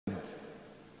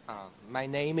My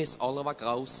name is Oliver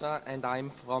Grauser and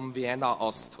I'm from Vienna,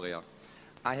 Austria.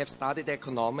 I have studied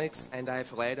economics and I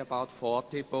have read about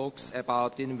 40 books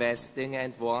about investing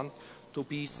and want to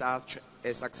be such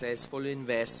a successful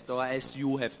investor as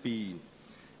you have been.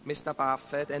 Mr.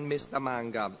 Buffett and Mr.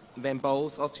 Munger, when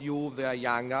both of you were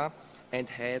younger and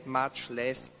had much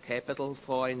less capital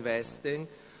for investing,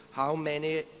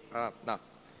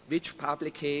 which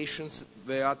publications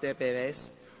were the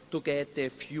best to get a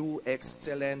few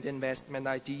excellent investment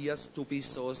ideas to be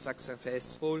so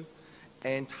successful?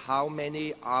 And how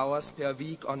many hours per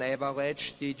week on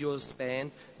average did you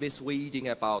spend with reading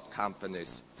about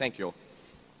companies? Thank you.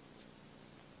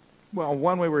 Well,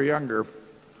 when we were younger,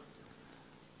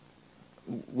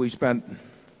 we spent,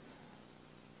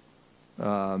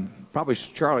 probably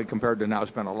Charlie compared to now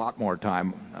spent a lot more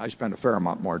time. I spent a fair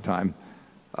amount more time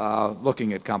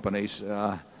looking at companies.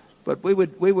 But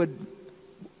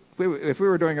if we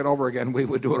were doing it over again, we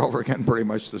would do it over again pretty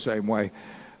much the same way.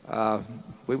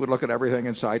 We would look at everything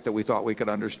in sight that we thought we could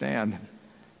understand.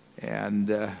 And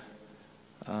the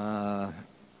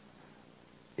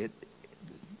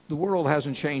world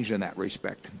hasn't changed in that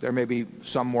respect. There may be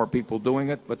some more people doing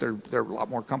it, but there are a lot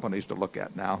more companies to look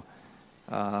at now.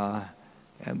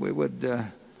 And we would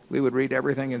read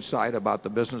everything in sight about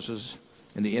the businesses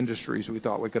in the industries we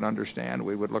thought we could understand.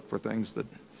 We would look for things that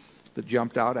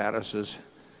jumped out at us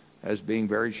as being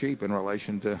very cheap in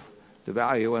relation to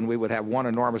value, and we would have one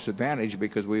enormous advantage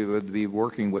because we would be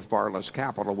working with far less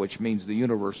capital, which means the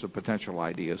universe of potential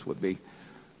ideas would be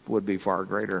far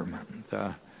greater.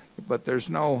 But there's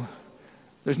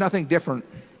nothing different,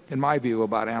 in my view,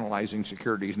 about analyzing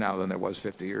securities now than there was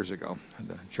 50 years ago.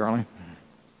 Charlie?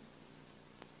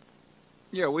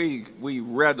 Yeah, we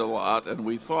read a lot and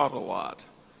we thought a lot.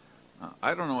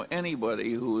 I don't know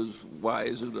anybody who is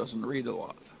wise who doesn't read a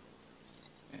lot.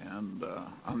 And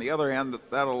on the other hand,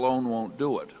 that alone won't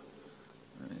do it.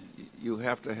 You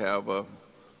have to have a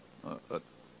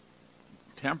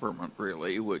temperament,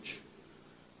 really, which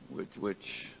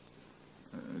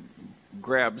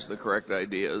grabs the correct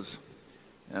ideas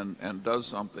and does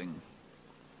something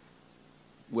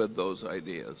with those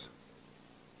ideas.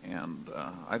 And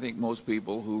I think most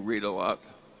people who read a lot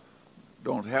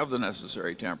don't have the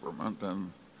necessary temperament,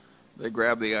 and they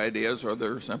grab the ideas or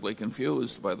they're simply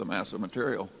confused by the mass of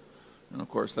material. And of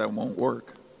course that won't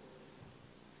work.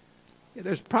 Yeah,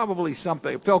 there's probably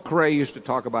something. Phil Cray used to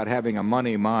talk about having a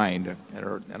money mind,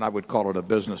 and I would call it a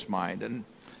business mind. And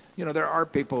there are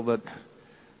people that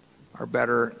are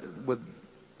better with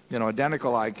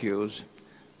identical IQs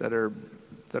that are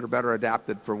better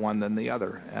adapted for one than the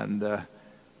other. And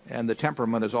the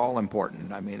temperament is all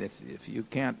important. I mean, if you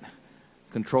can't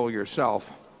control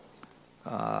yourself,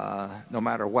 no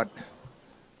matter what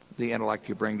the intellect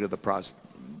you bring to the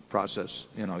process,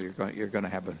 you're going to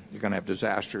have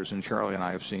disasters. And Charlie and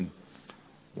I have seen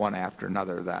one after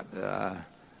another that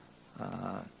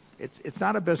it's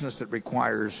not a business that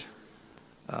requires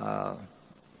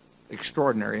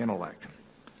extraordinary intellect.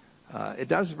 It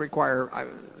does require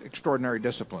extraordinary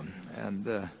discipline,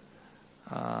 and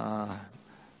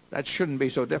that shouldn't be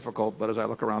so difficult, but as I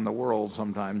look around the world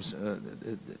sometimes,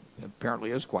 it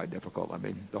apparently is quite difficult. I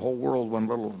mean, the whole world went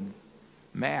a little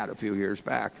mad a few years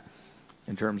back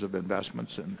in terms of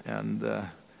investments, and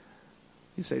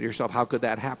you say to yourself, how could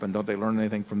that happen? Don't they learn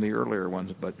anything from the earlier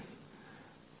ones? But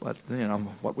what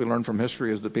we learn from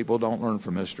history is that people don't learn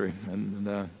from history,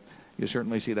 and you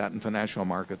certainly see that in financial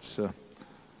markets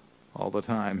all the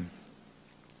time.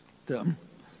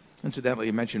 Incidentally,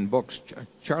 you mentioned books.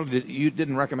 Charlie, you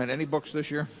didn't recommend any books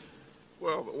this year?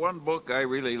 Well, one book I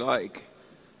really like,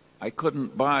 I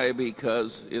couldn't buy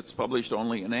because it's published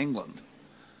only in England,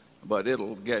 but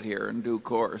it'll get here in due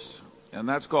course. And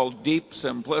that's called Deep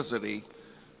Simplicity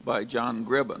by John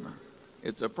Gribben.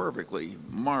 It's a perfectly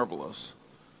marvelous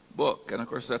book. And of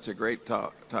course, that's a great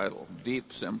title,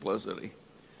 Deep Simplicity.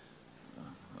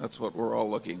 That's what we're all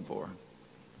looking for.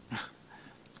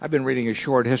 I've been reading a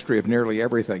short history of nearly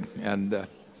everything, and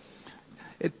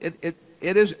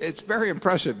it's very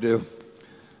impressive to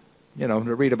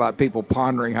read about people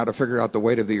pondering how to figure out the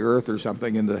weight of the earth or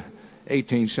something in the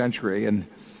 18th century. And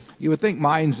you would think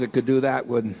minds that could do that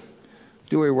would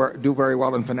do very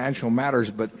well in financial matters.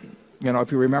 But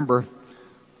if you remember,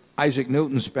 Isaac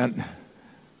Newton spent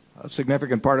a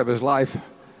significant part of his life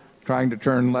trying to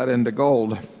turn lead into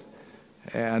gold,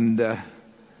 and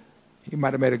he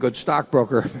might have made a good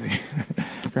stockbroker,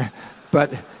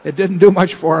 but it didn't do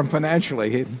much for him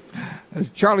financially.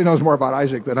 Charlie knows more about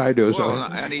Isaac than I do. Well,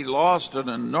 and he lost an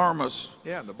enormous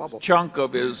chunk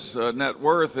of his net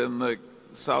worth in the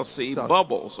South Sea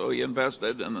bubble, so he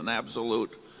invested in an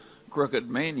absolute crooked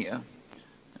mania.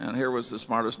 And here was the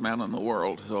smartest man in the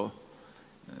world. So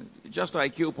just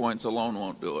IQ points alone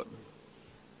won't do it.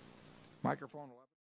 Microphone 11.